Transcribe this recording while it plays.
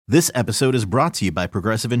This episode is brought to you by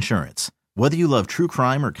Progressive Insurance. Whether you love true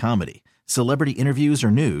crime or comedy, celebrity interviews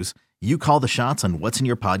or news, you call the shots on what's in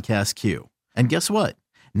your podcast queue. And guess what?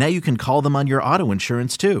 Now you can call them on your auto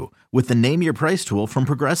insurance too with the Name Your Price tool from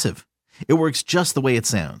Progressive. It works just the way it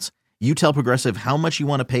sounds. You tell Progressive how much you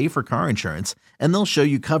want to pay for car insurance, and they'll show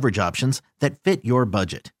you coverage options that fit your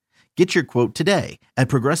budget. Get your quote today at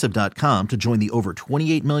Progressive.com to join the over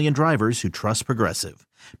 28 million drivers who trust Progressive.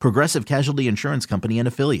 Progressive Casualty Insurance Company and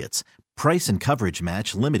Affiliates. Price and coverage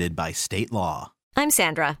match limited by state law. I'm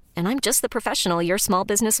Sandra, and I'm just the professional your small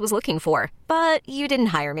business was looking for. But you didn't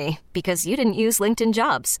hire me because you didn't use LinkedIn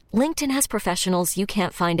Jobs. LinkedIn has professionals you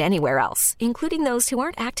can't find anywhere else, including those who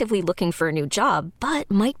aren't actively looking for a new job, but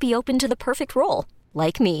might be open to the perfect role,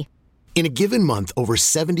 like me. In a given month, over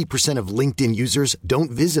 70% of LinkedIn users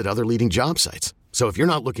don't visit other leading job sites. So if you're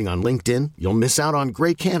not looking on LinkedIn, you'll miss out on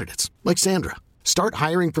great candidates like Sandra. Start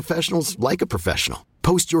hiring professionals like a professional.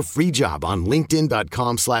 Post your free job on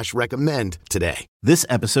linkedin.com/recommend today. This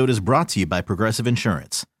episode is brought to you by Progressive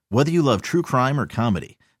Insurance. Whether you love true crime or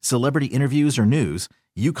comedy, celebrity interviews or news,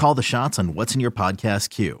 you call the shots on what's in your podcast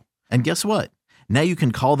queue. And guess what? Now you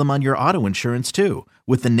can call them on your auto insurance too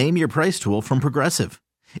with the Name Your Price tool from Progressive.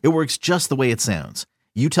 It works just the way it sounds.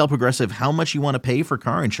 You tell Progressive how much you want to pay for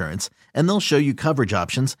car insurance, and they'll show you coverage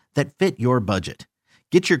options that fit your budget.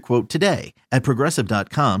 Get your quote today at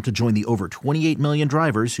Progressive.com to join the over 28 million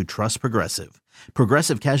drivers who trust Progressive.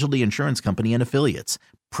 Progressive Casualty Insurance Company and Affiliates.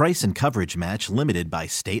 Price and coverage match limited by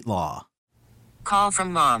state law. Call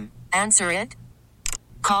from mom. Answer it.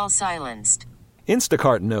 Call silenced.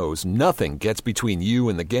 Instacart knows nothing gets between you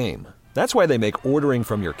and the game. That's why they make ordering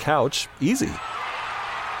from your couch easy.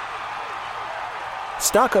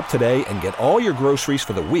 Stock up today and get all your groceries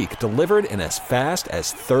for the week delivered in as fast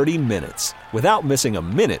as 30 minutes without missing a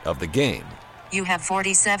minute of the game. You have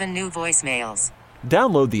 47 new voicemails.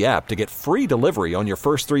 Download the app to get free delivery on your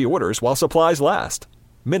first 3 orders while supplies last.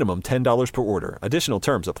 Minimum $10 per order. Additional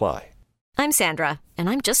terms apply. I'm Sandra, and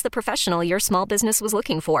I'm just the professional your small business was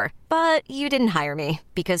looking for. But you didn't hire me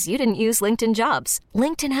because you didn't use LinkedIn Jobs.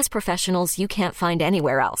 LinkedIn has professionals you can't find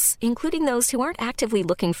anywhere else, including those who aren't actively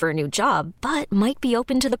looking for a new job, but might be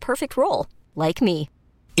open to the perfect role, like me.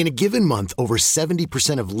 In a given month, over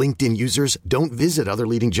 70% of LinkedIn users don't visit other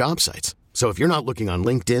leading job sites. So if you're not looking on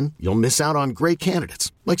LinkedIn, you'll miss out on great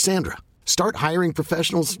candidates like Sandra. Start hiring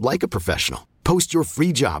professionals like a professional. Post your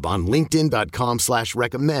free job on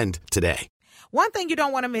linkedin.com/recommend today. One thing you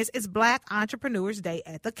don't want to miss is Black Entrepreneurs Day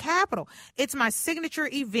at the Capitol. It's my signature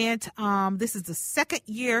event. This is the second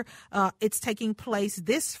year. It's taking place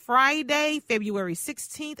this Friday, February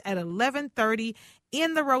 16th at 11:30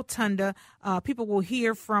 in the Rotunda. People will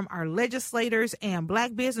hear from our legislators and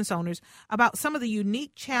Black business owners about some of the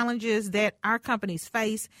unique challenges that our companies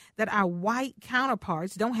face that our white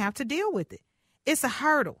counterparts don't have to deal with it. It's a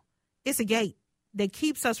hurdle. It's a gate that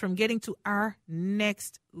keeps us from getting to our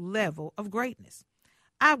next level of greatness.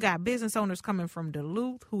 I've got business owners coming from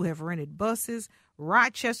Duluth who have rented buses.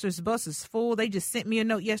 Rochester's bus is full. They just sent me a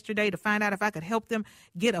note yesterday to find out if I could help them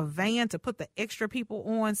get a van to put the extra people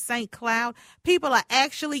on. St. Cloud, people are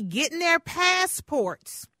actually getting their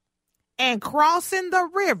passports and crossing the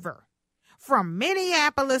river from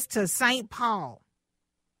Minneapolis to St. Paul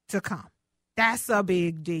to come. That's a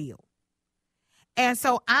big deal. And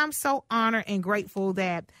so I'm so honored and grateful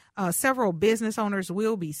that several business owners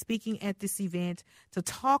will be speaking at this event to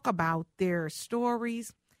talk about their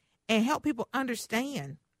stories and help people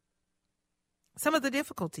understand some of the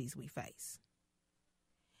difficulties we face.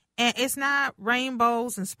 And it's not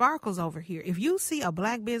rainbows and sparkles over here. If you see a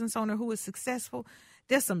Black business owner who is successful,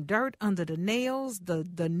 there's some dirt under the nails.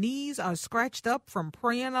 The knees are scratched up from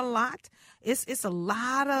praying a lot. It's a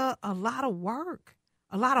lot of work.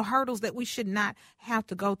 A lot of hurdles that we should not have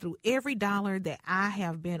to go through. Every dollar that I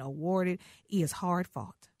have been awarded is hard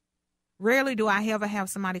fought. Rarely do I ever have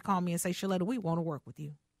somebody call me and say, Shaletta, we want to work with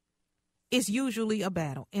you. It's usually a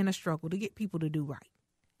battle and a struggle to get people to do right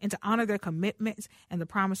and to honor their commitments and the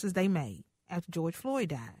promises they made after George Floyd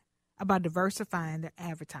died about diversifying their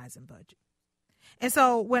advertising budget. And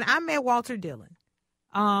so when I met Walter Dillon,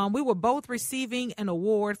 we were both receiving an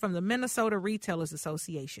award from the Minnesota Retailers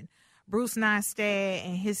Association. Bruce Neistat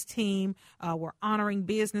and his team were honoring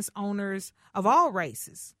business owners of all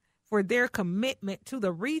races for their commitment to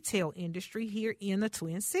the retail industry here in the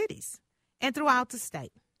Twin Cities and throughout the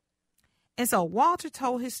state. And so Walter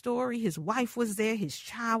told his story. His wife was there. His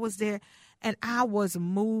child was there. And I was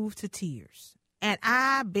moved to tears. And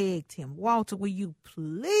I begged him, Walter, will you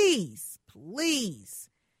please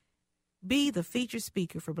be the featured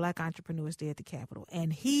speaker for Black Entrepreneurs Day at the Capitol.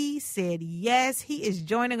 And he said yes. He is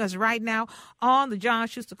joining us right now on the John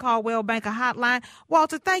Schuster Caldwell Banker Hotline.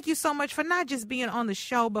 Walter, thank you so much for not just being on the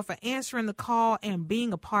show, but for answering the call and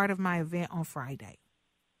being a part of my event on Friday.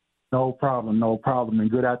 No problem.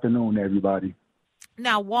 And good afternoon, everybody.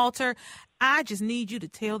 Now, Walter, I just need you to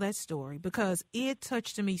tell that story because it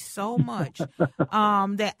touched me so much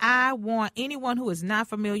that I want anyone who is not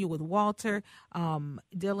familiar with Walter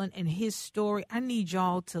Dillon and his story, I need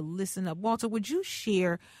y'all to listen up. Walter, would you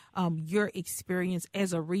share your experience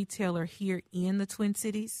as a retailer here in the Twin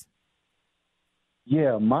Cities?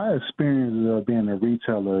 Yeah, my experience of being a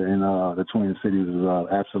retailer in the Twin Cities is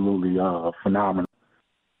absolutely phenomenal.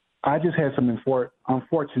 I just had some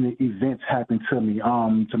unfortunate events happen to me.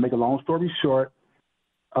 To make a long story short,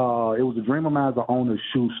 it was a dream of mine to own a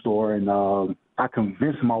shoe store, and I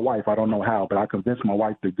convinced my wife, I don't know how, but I convinced my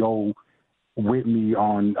wife to go with me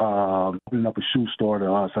on opening up a shoe store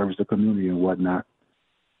to service the community and whatnot.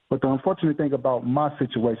 But the unfortunate thing about my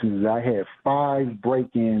situation is that I had 5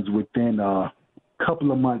 break-ins within a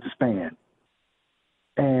couple of months span,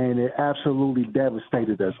 and it absolutely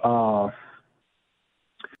devastated us.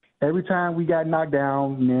 Every time we got knocked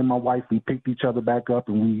down, me and my wife, we picked each other back up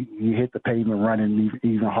and we hit the pavement running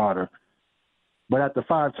even harder. But after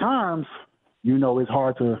 5 times, it's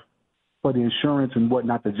hard for the insurance and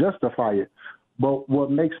whatnot to justify it. But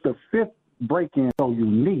what makes the 5th break-in so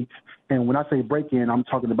unique, and when I say break-in, I'm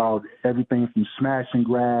talking about everything from smash and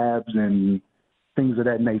grabs and things of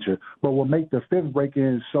that nature. But what makes the 5th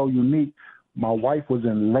break-in so unique, my wife was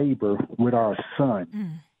in labor with our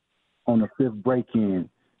son on the 5th break-in.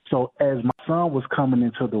 So as my son was coming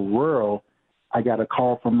into the world, I got a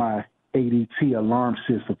call from my ADT alarm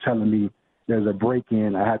system telling me there's a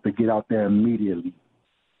break-in. I had to get out there immediately.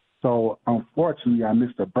 So unfortunately, I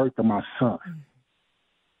missed the birth of my son.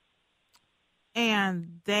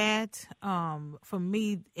 And that, for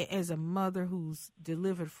me, as a mother who's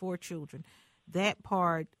delivered 4 children, that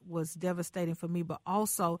part was devastating for me, but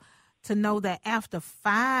also to know that after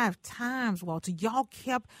 5 times, Walter, y'all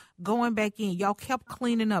kept going back in. Y'all kept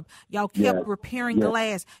cleaning up. Y'all kept repairing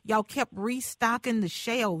glass. Y'all kept restocking the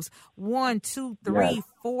shelves 1, 2, 3,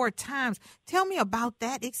 4 times. Tell me about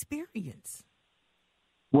that experience.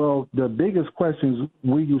 Well, the biggest questions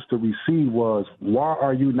we used to receive was, why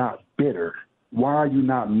are you not bitter? Why are you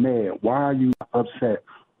not mad? Why are you not upset?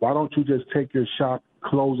 Why don't you just take your shop,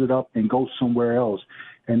 close it up, and go somewhere else?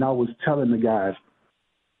 And I was telling the guys,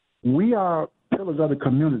 we are pillars of the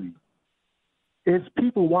community. It's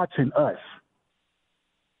people watching us.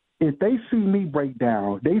 If they see me break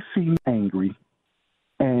down, they see me angry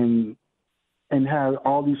and have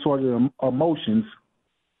all these sort of emotions.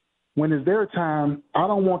 When it's their time, I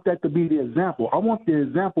don't want that to be the example. I want the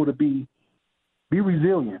example to be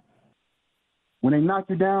resilient. When they knock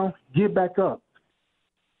you down, get back up.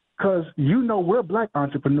 Because we're Black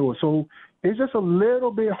entrepreneurs, so it's just a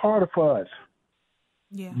little bit harder for us.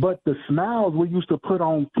 Yeah. But the smiles we used to put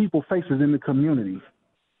on people's faces in the community,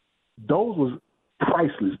 those was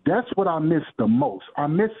priceless. That's what I miss the most. I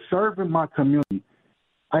miss serving my community.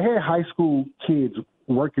 I had high school kids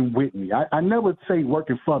working with me. I never say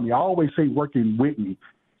working for me. I always say working with me.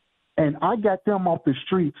 And I got them off the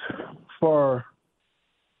streets for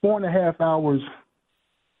 4.5 hours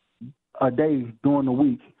a day during the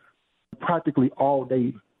week, practically all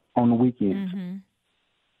day on the weekends. Mm-hmm.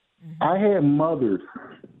 Mm-hmm. I had mothers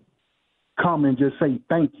come and just say,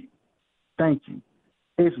 thank you. Thank you.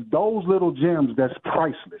 It's those little gems that's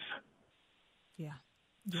priceless. Yeah.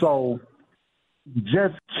 So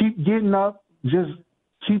just keep getting up, just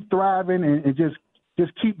keep thriving, and just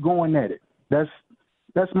keep going at it. That's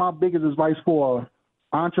my biggest advice for an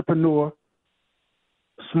entrepreneur,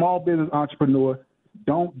 small business entrepreneur.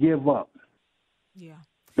 Don't give up. Yeah.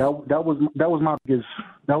 That was my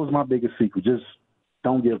biggest secret. Just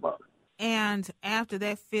don't give up. And after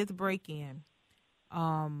that 5th break-in,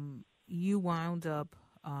 you wound up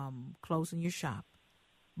closing your shop.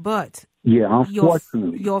 But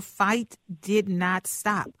unfortunately, your fight did not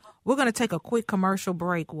stop. We're going to take a quick commercial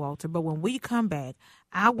break, Walter. But when we come back,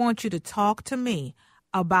 I want you to talk to me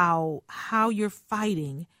about how you're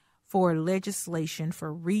fighting for legislation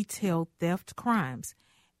for retail theft crimes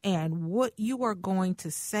and what you are going to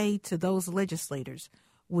say to those legislators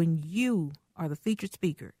when you are the featured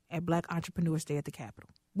speaker at Black Entrepreneurs Day at the Capitol.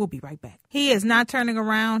 We'll be right back. He is not turning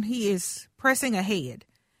around. He is pressing ahead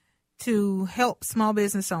to help small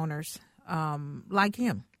business owners like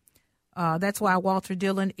him That's why Walter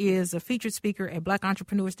Dillon is a featured speaker at Black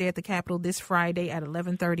Entrepreneurs Day at the Capitol this Friday at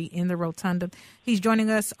 11:30 in the Rotunda. He's joining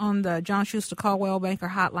us on the John Schuster Caldwell Banker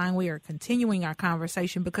Hotline. We are continuing our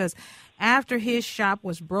conversation because after his shop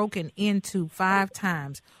was broken into 5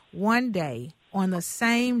 times, one day, on the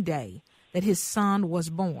same day that his son was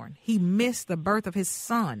born, he missed the birth of his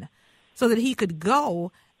son so that he could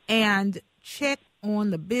go and check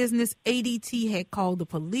on the business. ADT had called, the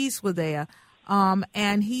police were there.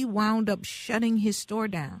 And he wound up shutting his store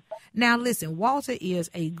down. Now, listen, Walter is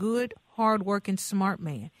a good, hardworking, smart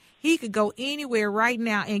man. He could go anywhere right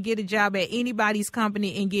now and get a job at anybody's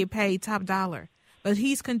company and get paid top dollar. But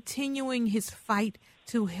he's continuing his fight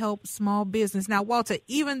to help small business. Now, Walter,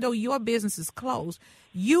 even though your business is closed,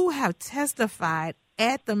 you have testified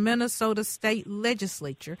at the Minnesota State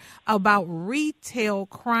Legislature about retail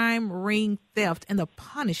crime ring theft and the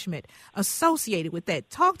punishment associated with that.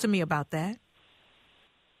 Talk to me about that.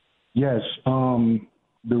 Yes.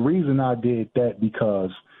 The reason I did that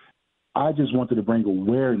because I just wanted to bring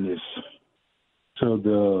awareness to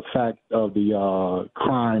the fact of the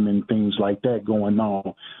crime and things like that going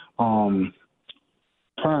on.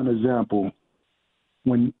 Prime example,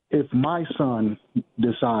 if my son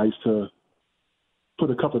decides to put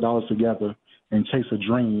a couple of dollars together and chase a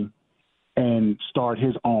dream and start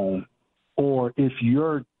his own, or if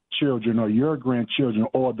your children or your grandchildren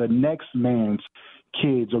or the next man's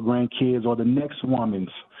kids or grandkids or the next woman's,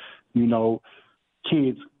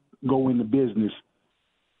 kids go into business,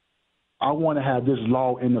 I want to have this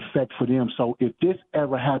law in effect for them. So if this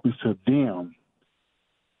ever happens to them,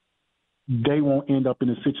 they won't end up in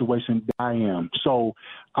the situation that I am. So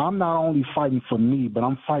I'm not only fighting for me, but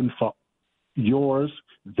I'm fighting for yours,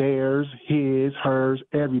 theirs, his, hers,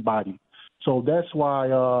 everybody. So that's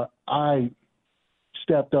why I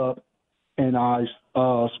stepped up and I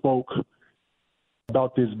spoke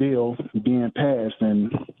about this bill being passed,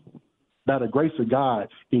 and by the grace of God,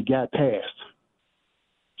 it got passed.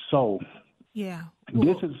 So, yeah,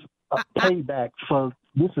 this is payback.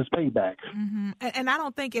 Mm-hmm. And I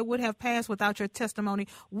don't think it would have passed without your testimony.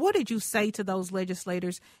 What did you say to those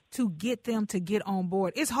legislators to get them to get on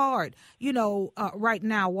board? It's hard, right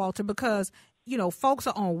now, Walter, because, folks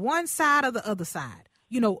are on one side or the other side.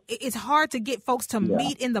 It's hard to get folks to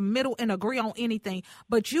meet in the middle and agree on anything.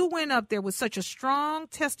 But you went up there with such a strong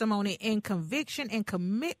testimony and conviction and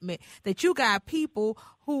commitment that you got people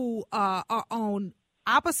who are on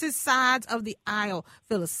opposite sides of the aisle,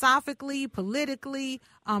 philosophically, politically,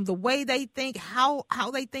 the way they think, how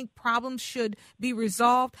they think problems should be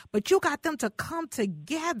resolved. But you got them to come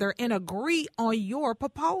together and agree on your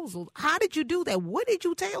proposal. How did you do that? What did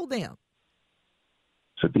you tell them?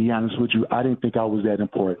 To be honest with you, I didn't think I was that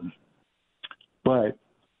important. But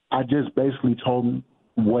I just basically told them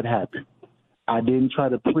what happened. I didn't try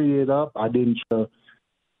to pretty it up. I didn't try to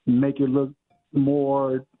make it look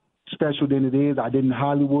more special than it is. I didn't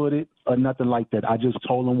Hollywood it or nothing like that. I just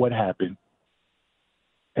told them what happened.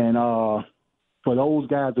 And for those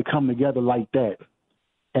guys to come together like that,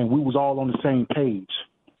 and we was all on the same page,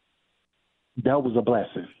 that was a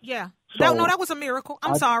blessing. Yeah. So, that was a miracle.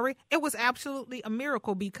 I'm sorry. It was absolutely a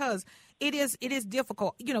miracle because it is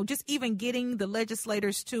difficult, just even getting the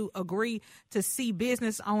legislators to agree to see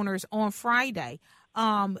business owners on Friday.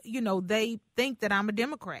 They think that I'm a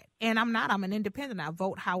Democrat, and I'm not. I'm an independent. I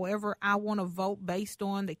vote however I want to vote based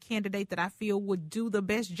on the candidate that I feel would do the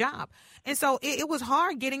best job. And so it was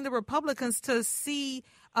hard getting the Republicans to see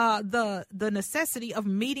the necessity of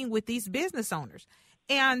meeting with these business owners.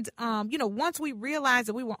 And, once we realized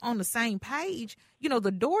that we were on the same page,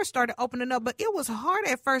 the doors started opening up. But it was hard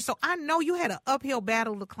at first. So I know you had an uphill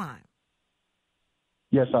battle to climb.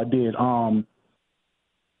 Yes, I did.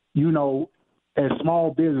 As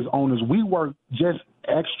small business owners, we work just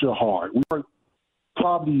extra hard. We work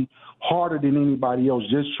probably harder than anybody else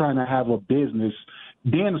just trying to have a business,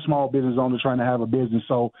 being a small business owner trying to have a business.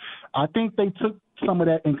 So I think they took some of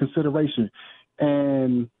that in consideration.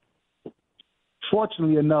 And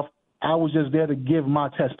fortunately enough, I was just there to give my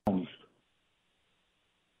testimony.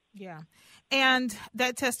 Yeah. And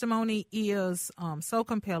that testimony is so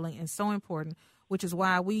compelling and so important, which is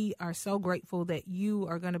why we are so grateful that you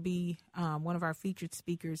are going to be one of our featured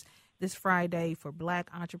speakers this Friday for Black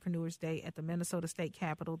Entrepreneurs Day at the Minnesota State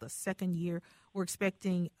Capitol, the second year. We're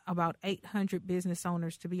expecting about 800 business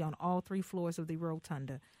owners to be on all 3 floors of the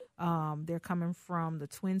Rotunda. They're coming from the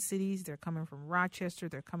Twin Cities. They're coming from Rochester.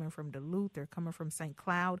 They're coming from Duluth. They're coming from St.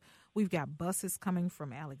 Cloud. We've got buses coming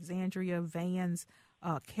from Alexandria, vans,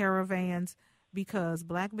 caravans, because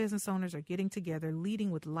Black business owners are getting together, leading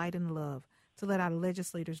with light and love to let our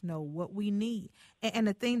legislators know what we need. And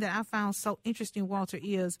the thing that I found so interesting, Walter,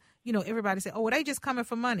 is, everybody say, oh, well, they just coming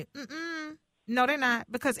for money. No, they're not,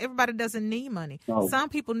 because everybody doesn't need money. No. Some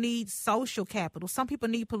people need social capital. Some people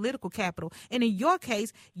need political capital. And in your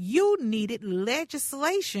case, you needed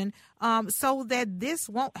legislation so that this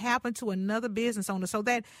won't happen to another business owner. So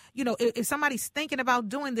that, if somebody's thinking about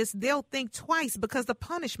doing this, they'll think twice because the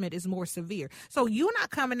punishment is more severe. So you're not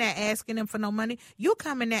coming there asking them for no money. You're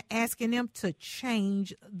coming there asking them to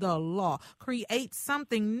change the law, create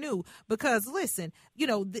something new. Because, listen,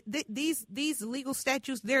 these legal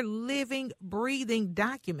statutes, they're living, breathing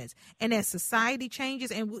documents. And as society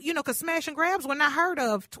changes, and, because smash and grabs were not heard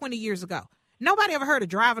of 20 years ago. Nobody ever heard of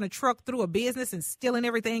driving a truck through a business and stealing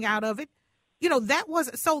everything out of it.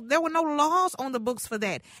 So there were no laws on the books for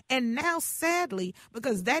that. And now, sadly,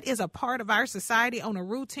 because that is a part of our society on a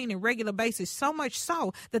routine and regular basis, so much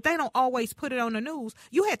so that they don't always put it on the news,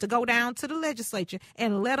 you had to go down to the legislature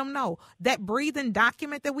and let them know that breathing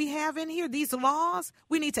document that we have in here, these laws,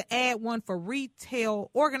 we need to add one for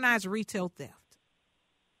organized retail theft.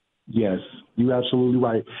 Yes, you're absolutely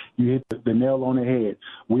right. You hit the nail on the head.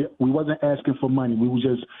 We wasn't asking for money. We was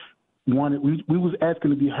just we was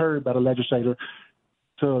asking to be heard by the legislator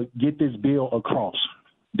to get this bill across.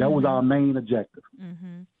 That was our main objective.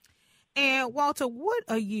 Mm-hmm. And Walter, what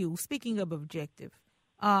are you, speaking of objective,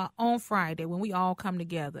 on Friday when we all come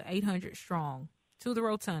together, 800 strong, to the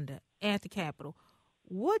Rotunda at the Capitol,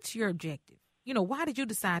 what's your objective? Why did you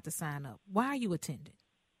decide to sign up? Why are you attending?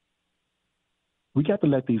 We got to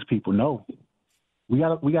let these people know. We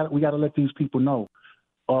got to let these people know.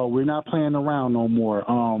 We're not playing around no more.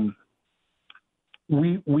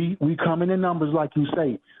 We come in numbers, like you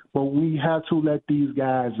say, but we have to let these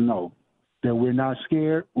guys know that we're not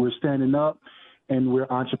scared. We're standing up, and we're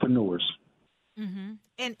entrepreneurs. Mm-hmm.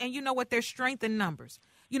 And you know what? There's strength in numbers.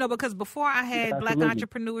 Because before I had Black Absolutely.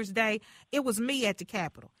 Entrepreneurs Day, it was me at the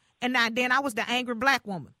Capitol, and then I was the angry black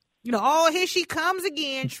woman. Here she comes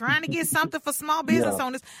again, trying to get something for small business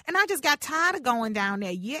owners. And I just got tired of going down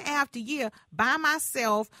there year after year by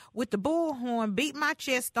myself with the bullhorn, beating my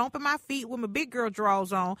chest, stomping my feet with my big girl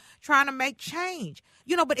drawers on, trying to make change.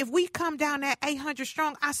 But if we come down there 800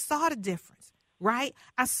 strong, I saw the difference, right?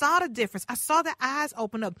 I saw the difference. I saw the eyes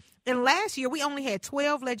open up. And last year, we only had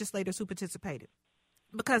 12 legislators who participated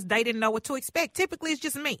because they didn't know what to expect. Typically, it's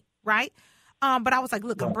just me, right? But I was like,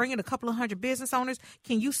 look, I'm bringing a couple of hundred business owners.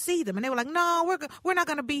 Can you see them? And they were like, no, we're not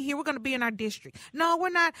going to be here. We're going to be in our district. No, we're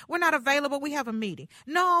not available. We have a meeting.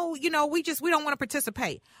 No, we don't want to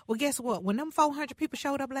participate. Well, guess what? When them 400 people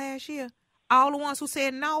showed up last year, all the ones who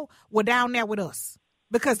said no were down there with us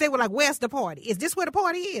because they were like, where's the party? Is this where the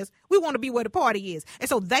party is? We want to be where the party is. And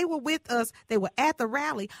so they were with us. They were at the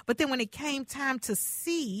rally. But then when it came time to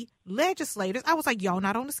see legislators, I was like, y'all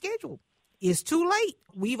not on the schedule. It's too late.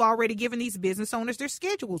 We've already given these business owners their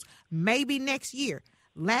schedules. Maybe next year.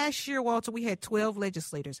 Last year, Walter, we had 12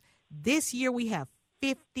 legislators. This year, we have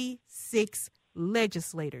 56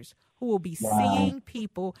 legislators who will be seeing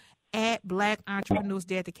people at Black Entrepreneurs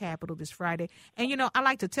Day at the Capitol this Friday. And, I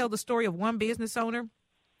like to tell the story of one business owner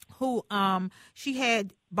who she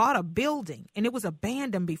had bought a building and it was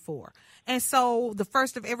abandoned before. And so the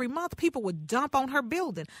first of every month, people would dump on her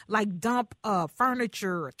building, like dump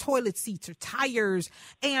furniture, or toilet seats, or tires.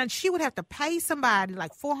 And she would have to pay somebody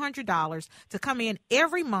like $400 to come in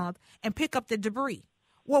every month and pick up the debris.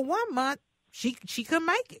 Well, one month, she couldn't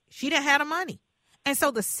make it. She didn't have the money. And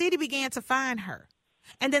so the city began to fine her.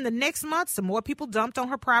 And then the next month, some more people dumped on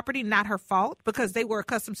her property, not her fault, because they were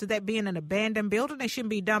accustomed to that being an abandoned building. They shouldn't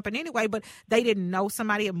be dumping anyway, but they didn't know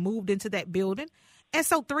somebody had moved into that building. And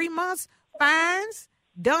so 3 months, fines,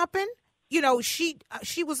 dumping.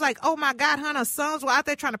 She was like, oh, my God, her sons were out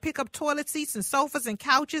there trying to pick up toilet seats and sofas and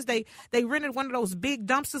couches. They rented one of those big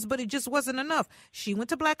dumpsters, but it just wasn't enough. She went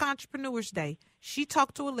to Black Entrepreneurs Day. She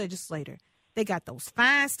talked to a legislator. They got those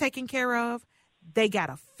fines taken care of. They got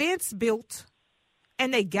a fence built.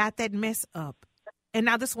 And they got that mess up. And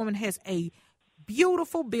now this woman has a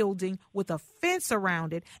beautiful building with a fence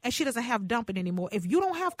around it, and she doesn't have dumping anymore. If you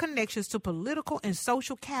don't have connections to political and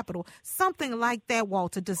social capital, something like that,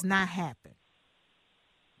 Walter, does not happen.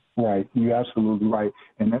 Right. You're absolutely right.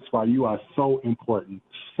 And that's why you are so important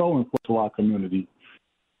to our community.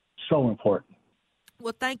 So important.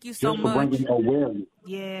 Well, thank you so just much. for bringing awareness.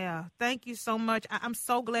 Yeah, thank you so much. I'm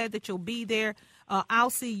so glad that you'll be there. I'll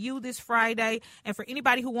see you this Friday. And for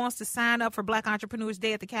anybody who wants to sign up for Black Entrepreneurs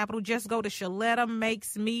Day at the Capitol, just go to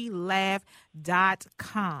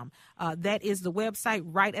ShalettaMakesMeLaugh.com. That is the website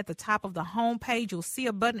right at the top of the homepage. You'll see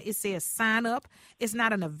a button. It says sign up. It's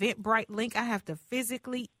not an Eventbrite link. I have to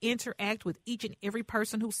physically interact with each and every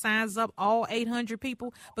person who signs up, all 800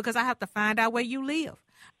 people, because I have to find out where you live.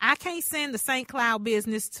 I can't send the St. Cloud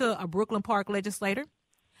business to a Brooklyn Park legislator.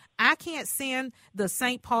 I can't send the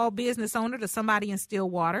St. Paul business owner to somebody in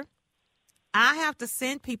Stillwater. I have to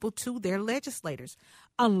send people to their legislators.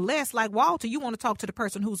 Unless, like Walter, you want to talk to the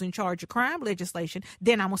person who's in charge of crime legislation,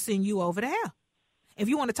 then I'm going to send you over there. If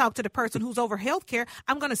you want to talk to the person who's over health care,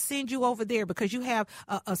 I'm going to send you over there because you have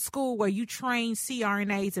a school where you train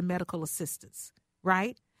CRNAs and medical assistants,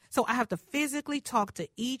 right? So I have to physically talk to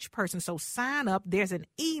each person. So sign up. There's an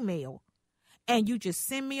email. And you just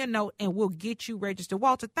send me a note and we'll get you registered.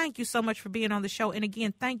 Walter, thank you so much for being on the show. And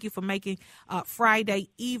again, thank you for making Friday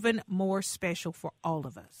even more special for all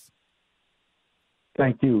of us.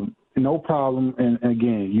 Thank you. No problem. And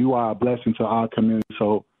again, you are a blessing to our community.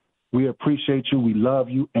 So we appreciate you. We love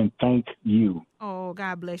you and thank you. Oh,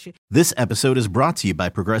 God bless you. This episode is brought to you by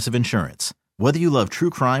Progressive Insurance. Whether you love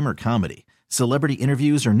true crime or comedy, celebrity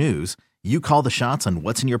interviews or news, you call the shots on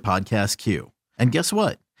what's in your podcast queue. And guess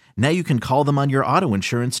what? Now you can call them on your auto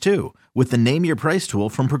insurance too with the Name Your Price tool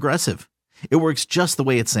from Progressive. It works just the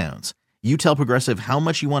way it sounds. You tell Progressive how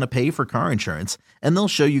much you want to pay for car insurance, and they'll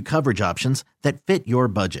show you coverage options that fit your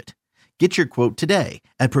budget. Get your quote today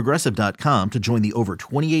at Progressive.com to join the over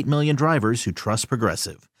 28 million drivers who trust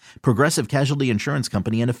Progressive. Progressive Casualty Insurance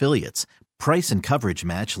Company and Affiliates. Price and coverage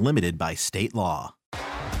match limited by state law.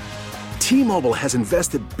 T-Mobile has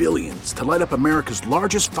invested billions to light up America's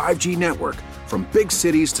largest 5G network, from big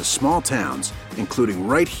cities to small towns, including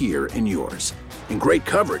right here in yours. And great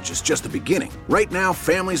coverage is just the beginning. Right now,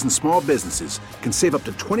 families and small businesses can save up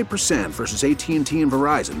to 20% versus AT&T and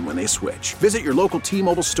Verizon when they switch. Visit your local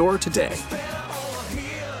T-Mobile store today.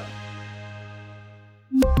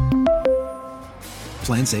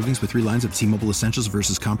 Plan savings with 3 lines of T-Mobile Essentials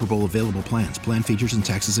versus comparable available plans. Plan features and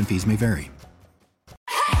taxes and fees may vary.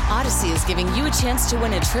 Odyssey is giving you a chance to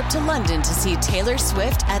win a trip to London to see Taylor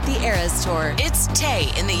Swift at the Eras Tour. It's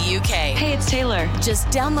Tay in the UK. Hey, it's Taylor. Just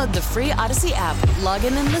download the free Odyssey app, log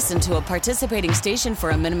in and listen to a participating station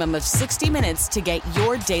for a minimum of 60 minutes to get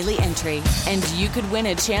your daily entry. And you could win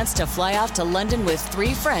a chance to fly off to London with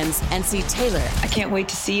 3 friends and see Taylor. I can't wait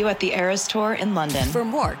to see you at the Eras Tour in London. For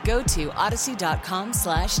more, go to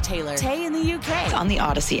odyssey.com/Taylor. Tay in the UK. On the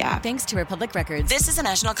Odyssey app. Thanks to Republic Records. This is a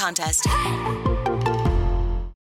national contest.